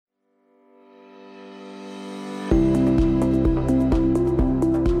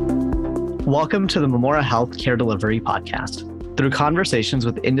Welcome to the Memorial Health Care Delivery Podcast. Through conversations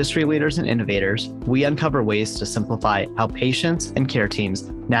with industry leaders and innovators, we uncover ways to simplify how patients and care teams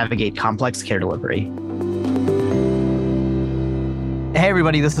navigate complex care delivery. Hey,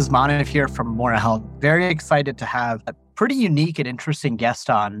 everybody, this is Manav here from Memorial Health. Very excited to have a pretty unique and interesting guest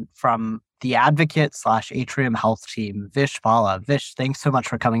on from the Advocate/Atrium Health team, Vishal. Vish, thanks so much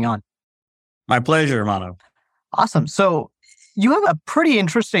for coming on. My pleasure, Manav. Awesome. So you have a pretty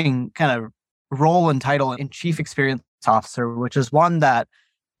interesting kind of role and title in Chief Experience Officer, which is one that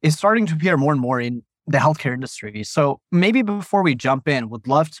is starting to appear more and more in the healthcare industry. So maybe before we jump in, would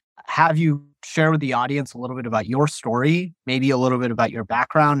love to have you share with the audience a little bit about your story, maybe a little bit about your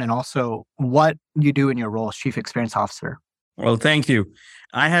background, and also what you do in your role as Chief Experience Officer. Well, thank you.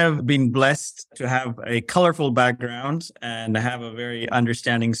 I have been blessed to have a colorful background and I have a very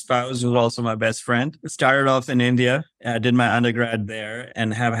understanding spouse who's also my best friend. Started off in India, did my undergrad there,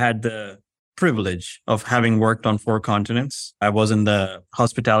 and have had the privilege of having worked on 4 continents. I was in the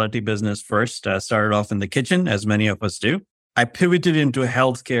hospitality business first, started off in the kitchen, as many of us do. I pivoted into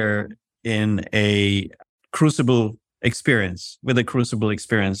healthcare in a crucible experience.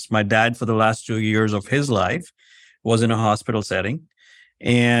 My dad, for the last 2 years of his life, was in a hospital setting.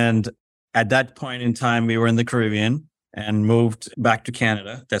 And at that point in time, we were in the Caribbean and moved back to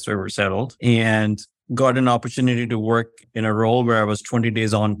Canada. That's where we're settled. And got an opportunity to work in a role where I was 20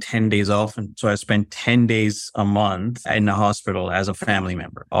 days on, 10 days off. And so I spent 10 days a month in the hospital as a family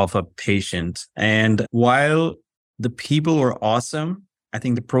member of a patient. And while the people were awesome, I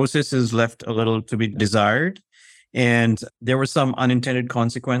think the processes left a little to be desired. And there were some unintended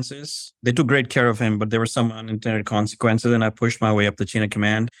consequences. They took great care of him, but there were some unintended consequences. And I pushed my way up the chain of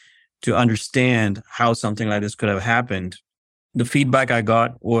command to understand how something like this could have happened. The feedback I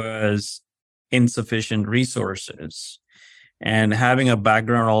got was insufficient resources. And having a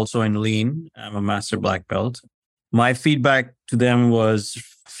background also in lean, I'm a master black belt. My feedback to them was,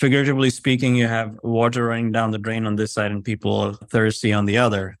 figuratively speaking, you have water running down the drain on this side and people thirsty on the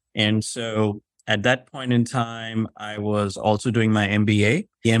other. And so at that point in time, I was also doing my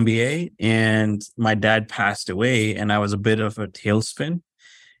MBA, and my dad passed away and I was a bit of a tailspin.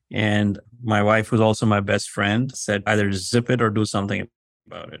 And my wife, who's also my best friend, said either zip it or do something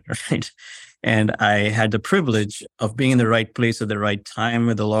about it, right? And I had the privilege of being in the right place at the right time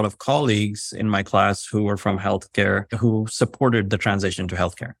with a lot of colleagues in my class who were from healthcare, who supported the transition to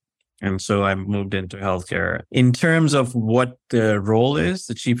healthcare. And so I moved into healthcare. In terms of what the role is,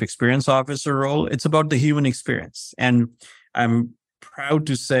 the Chief Experience Officer role, it's about the human experience. And I'm proud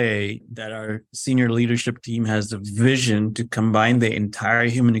to say that our senior leadership team has the vision to combine the entire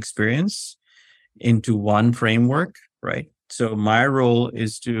human experience into one framework, right? So my role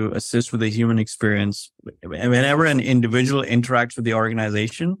is to assist with the human experience. Whenever an individual interacts with the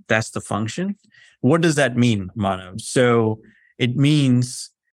organization, that's the function. What does that mean, Manav? So it means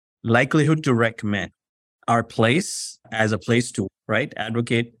likelihood to recommend our place as a place to, right?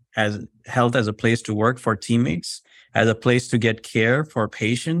 Advocate as health as a place to work for teammates, as a place to get care for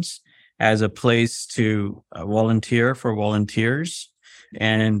patients, as a place to volunteer for volunteers,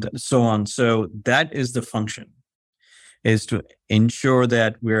 and so on. So that is the function, is to ensure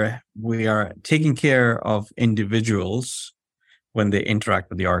that we are taking care of individuals when they interact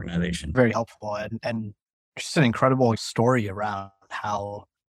with the organization. Very helpful and just an incredible story around how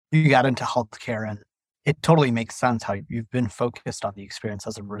you got into healthcare, and it totally makes sense how you've been focused on the experience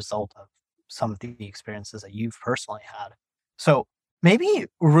as a result of some of the experiences that you've personally had. So maybe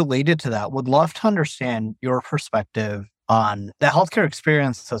related to that, would love to understand your perspective on the healthcare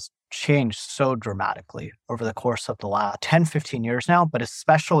experience has changed so dramatically over the course of the last 10, 15 years now, but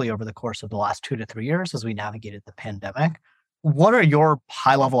especially over the course of the last 2 to 3 years as we navigated the pandemic. What are your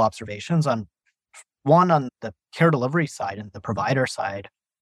high-level observations on the care delivery side and the provider side?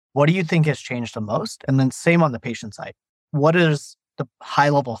 What do you think has changed the most? And then same on the patient side. What is the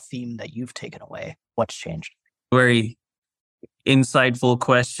high-level theme that you've taken away? What's changed? Very insightful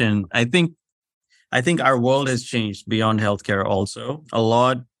question. I think our world has changed beyond healthcare also. A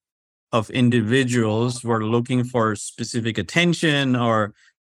lot of individuals were looking for specific attention or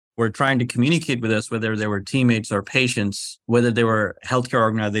were trying to communicate with us, whether they were teammates or patients, whether they were healthcare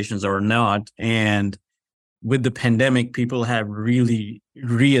organizations or not. And with the pandemic, people have really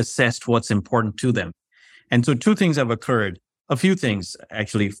reassessed what's important to them. And so 2 things have occurred, a few things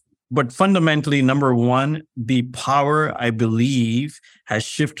actually, but fundamentally, number one, the power, I believe, has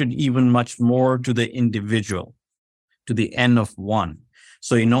shifted even much more to the individual, to the N of one.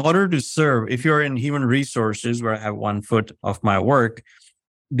 So in order to serve, if you're in human resources, where I have 1 foot of my work,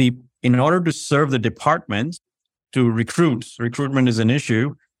 in order to serve the department, to recruitment is an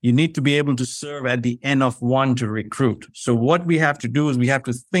issue, You need to be able to serve at the N of one to recruit. So what we have to do is we have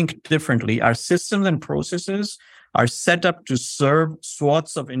to think differently. Our systems and processes are set up to serve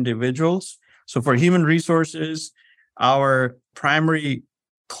swaths of individuals. So for human resources, our primary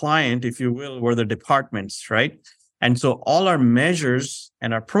client, if you will, were the departments, right? And so all our measures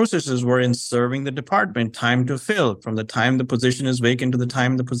and our processes were in serving the department, time to fill, from the time the position is vacant to the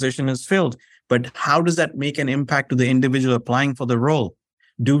time the position is filled. But how does that make an impact to the individual applying for the role?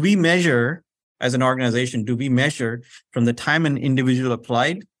 Do we measure, as an organization, do we measure from the time an individual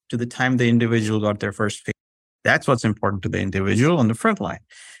applied to the time the individual got their first pay? That's what's important to the individual on the front line.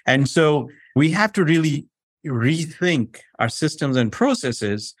 And so we have to really rethink our systems and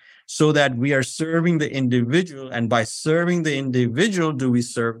processes so that we are serving the individual. And by serving the individual, do we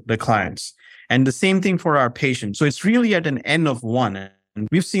serve the clients? And the same thing for our patients. So it's really at an N of one. And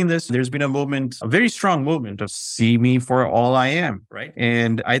we've seen this. There's been a movement, a very strong movement of see me for all I am, right?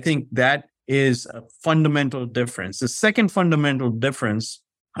 And I think that is a fundamental difference. The second fundamental difference,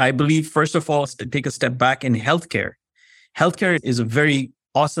 I believe, first of all, is to take a step back in healthcare. Healthcare is a very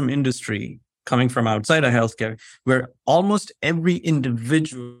awesome industry coming from outside of healthcare, where almost every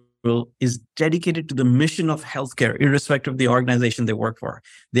individual is dedicated to the mission of healthcare, irrespective of the organization they work for.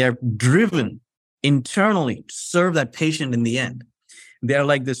 They are driven internally to serve that patient in the end. They're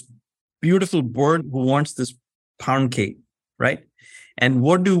like this beautiful bird who wants this pound cake, right? And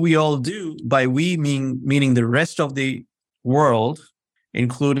what do we all do? By we meaning the rest of the world,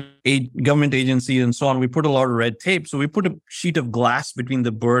 including government agencies and so on, we put a lot of red tape. So we put a sheet of glass between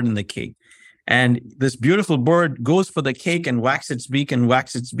the bird and the cake. And this beautiful bird goes for the cake and whacks its beak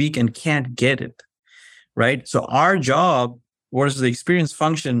and can't get it, right? So our job, what is the experience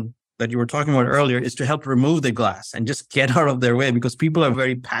function that you were talking about earlier, is to help remove the glass and just get out of their way, because people are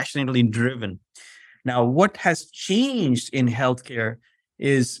very passionately driven. Now, what has changed in healthcare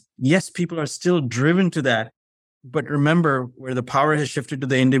is, yes, people are still driven to that. But remember, where the power has shifted to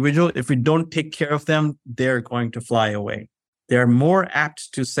the individual, if we don't take care of them, they're going to fly away. They're more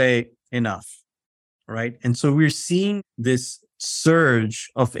apt to say enough, right? And so we're seeing this surge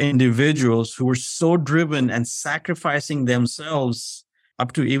of individuals who are so driven and sacrificing themselves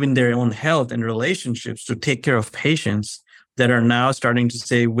up to even their own health and relationships to take care of patients, that are now starting to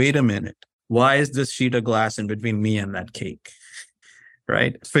say, wait a minute, why is this sheet of glass in between me and that cake?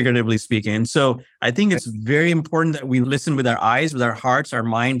 Right? Figuratively speaking. And so I think it's very important that we listen with our eyes, with our hearts, our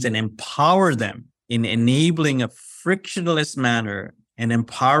minds, and empower them in enabling a frictionless manner and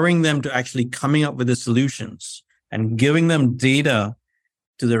empowering them to actually coming up with the solutions and giving them data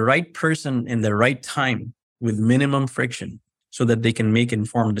to the right person in the right time with minimum friction so that they can make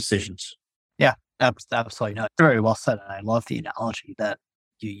informed decisions. Yeah, absolutely. No, it's very well said. And I love the analogy that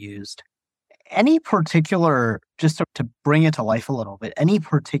you used. Any particular, just to bring it to life a little bit, any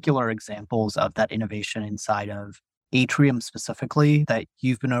particular examples of that innovation inside of Atrium specifically that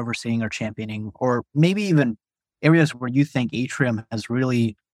you've been overseeing or championing, or maybe even areas where you think Atrium has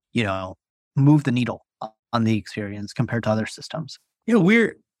really, moved the needle on the experience compared to other systems?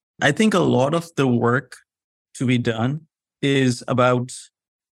 I think a lot of the work to be done is about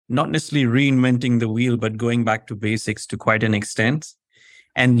not necessarily reinventing the wheel, but going back to basics to quite an extent,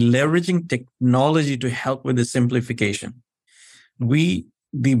 and leveraging technology to help with the simplification. The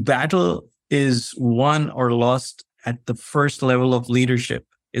battle is won or lost at the first level of leadership,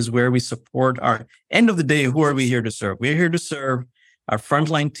 is where we support our end of the day. Who are we here to serve? We're here to serve our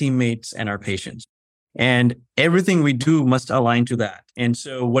frontline teammates and our patients. And everything we do must align to that. And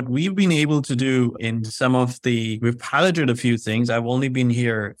so what we've been able to do in we've piloted a few things. I've only been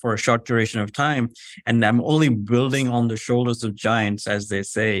here for a short duration of time, and I'm only building on the shoulders of giants, as they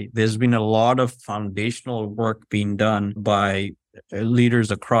say. There's been a lot of foundational work being done by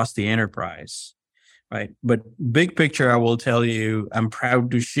leaders across the enterprise, right? But big picture, I will tell you, I'm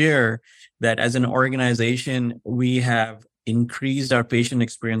proud to share that as an organization, we have increased our patient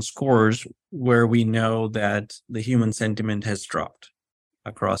experience scores where we know that the human sentiment has dropped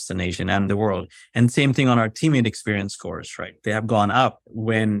across the nation and the world. And same thing on our teammate experience scores, right? They have gone up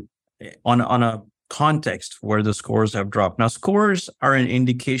when on a context where the scores have dropped. Now, scores are an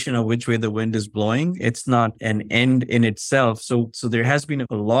indication of which way the wind is blowing. It's not an end in itself. So there has been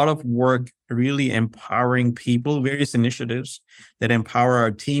a lot of work really empowering people, various initiatives that empower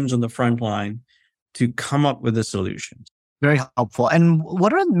our teams on the front line to come up with the solutions. Very helpful. And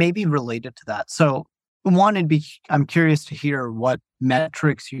what are maybe related to that? So I'm curious to hear what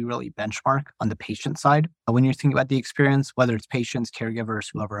metrics you really benchmark on the patient side when you're thinking about the experience, whether it's patients, caregivers,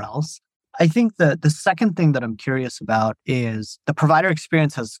 whoever else. I think that the second thing that I'm curious about is the provider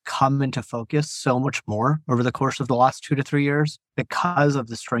experience has come into focus so much more over the course of the last 2 to 3 years because of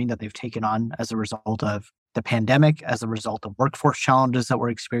the strain that they've taken on as a result of the pandemic, as a result of workforce challenges that we're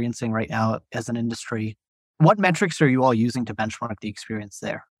experiencing right now as an industry. What metrics are you all using to benchmark the experience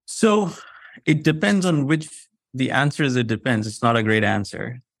there? So it depends on the answer is it depends. It's not a great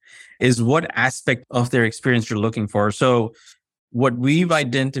answer. Is what aspect of their experience you're looking for. So what we've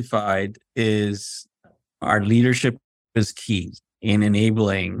identified is our leadership is key in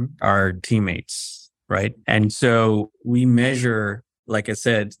enabling our teammates, right? And so we measure, like I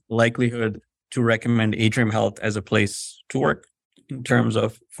said, likelihood to recommend Atrium Health as a place to work in terms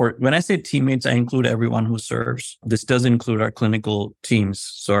of, for when I say teammates, I include everyone who serves. This does include our clinical teams,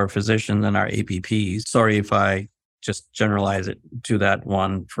 so our physicians and our APPs. Sorry if I just generalize it to that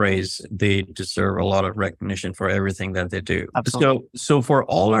one phrase. They deserve a lot of recognition for everything that they do. Absolutely. So for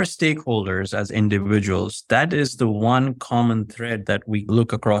all our stakeholders as individuals, that is the one common thread that we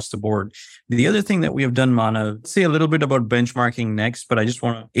look across the board. The other thing that we have done, Mana, say a little bit about benchmarking next, but I just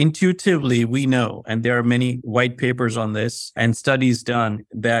want to intuitively, we know, and there are many white papers on this and studies done,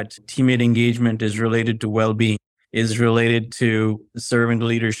 that teammate engagement is related to well-being, is related to servant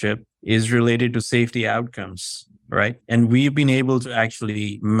leadership, is related to safety outcomes. Right. And we've been able to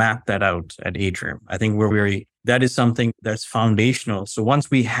actually map that out at Atrium. I think that is something that's foundational. So once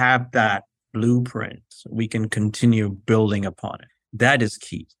we have that blueprint, we can continue building upon it. That is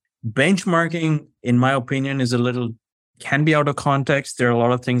key. Benchmarking, in my opinion, can be out of context. There are a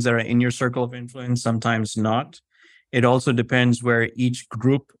lot of things that are in your circle of influence, sometimes not. It also depends where each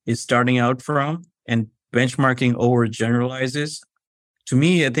group is starting out from, and benchmarking over generalizes. To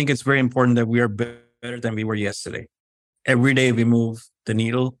me, I think it's very important that we are better than we were yesterday. Every day we move the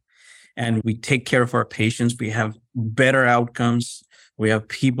needle and we take care of our patients. We have better outcomes. We have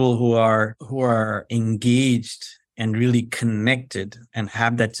people who are engaged and really connected and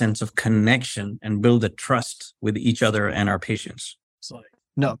have that sense of connection and build a trust with each other and our patients. So,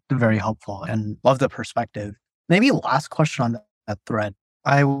 no, very helpful and love the perspective. Maybe last question on that thread.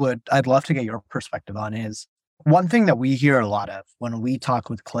 I'd love to get your perspective on is one thing that we hear a lot of when we talk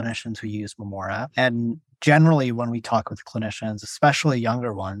with clinicians who use Memora, and generally when we talk with clinicians, especially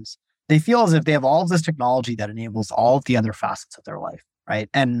younger ones, they feel as if they have all of this technology that enables all of the other facets of their life, right?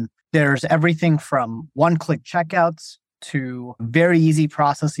 And there's everything from one-click checkouts to very easy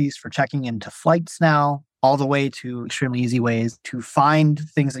processes for checking into flights now, all the way to extremely easy ways to find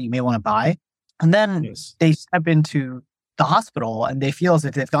things that you may want to buy. And then they step into the hospital and they feel as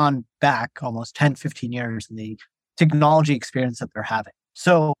if they've gone back almost 10, 15 years in the technology experience that they're having.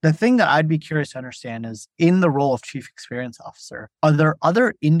 So the thing that I'd be curious to understand is in the role of chief experience officer, are there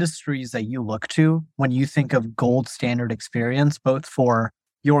other industries that you look to when you think of gold standard experience, both for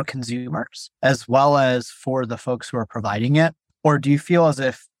your consumers as well as for the folks who are providing it? Or do you feel as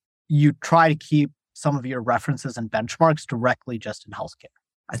if you try to keep some of your references and benchmarks directly just in healthcare?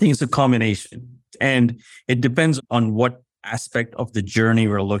 I think it's a combination, and it depends on what aspect of the journey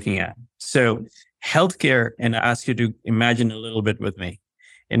we're looking at. So healthcare, and I ask you to imagine a little bit with me.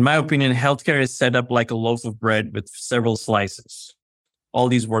 In my opinion, healthcare is set up like a loaf of bread with several slices, all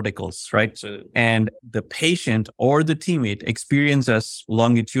these verticals, right? So, and the patient or the teammate experience us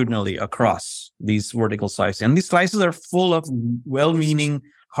longitudinally across these vertical slices. And these slices are full of well-meaning,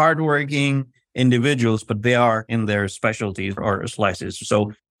 hardworking individuals, but they are in their specialties or slices.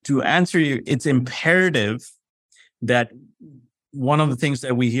 So to answer you, it's imperative that one of the things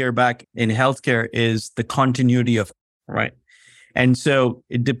that we hear back in healthcare is the continuity of, right? And so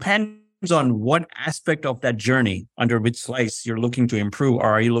it depends on what aspect of that journey under which slice you're looking to improve, or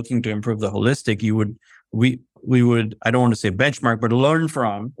are you looking to improve the holistic? We would, I don't want to say benchmark, but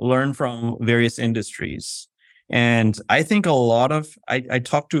learn from various industries. And I think I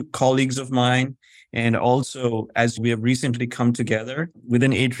talk to colleagues of mine, and also as we have recently come together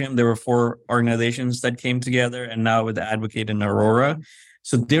within Atrium, there were 4 organizations that came together, and now with Advocate and Aurora.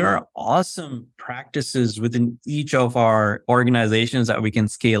 So there are awesome practices within each of our organizations that we can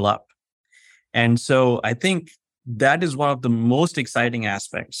scale up. And so I think that is one of the most exciting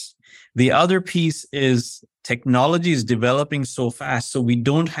aspects. The other piece is technology is developing so fast, so we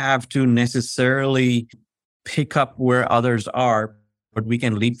don't have to necessarily pick up where others are, but we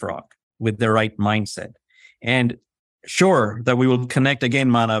can leapfrog with the right mindset. And sure that we will connect again,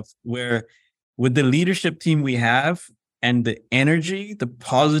 Manav, where with the leadership team we have and the energy, the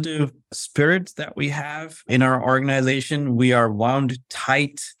positive spirit that we have in our organization, we are wound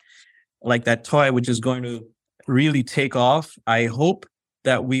tight like that toy, which is going to really take off. I hope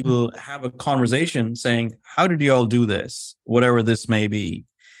that we will have a conversation saying, how did you all do this? Whatever this may be.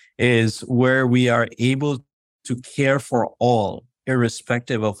 is where we are able to care for all,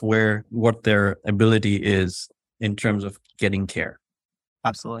 irrespective of what their ability is in terms of getting care.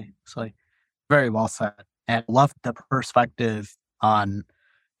 Absolutely. So very well said. And love the perspective on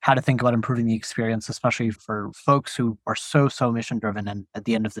how to think about improving the experience, especially for folks who are so mission driven. And at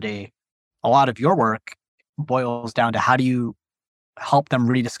the end of the day, a lot of your work boils down to how do you help them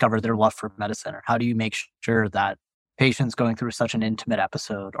rediscover their love for medicine, or how do you make sure that patients going through such an intimate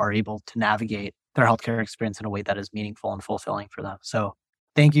episode are able to navigate their healthcare experience in a way that is meaningful and fulfilling for them. So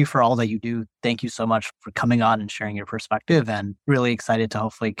thank you for all that you do. Thank you so much for coming on and sharing your perspective, and really excited to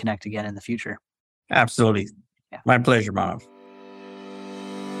hopefully connect again in the future. Absolutely. Yeah. My pleasure, Manav.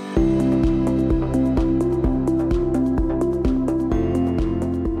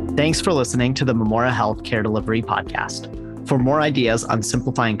 Thanks for listening to the Memora Health Care Delivery Podcast. For more ideas on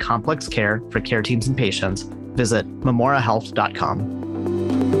simplifying complex care for care teams and patients, visit memorahealth.com.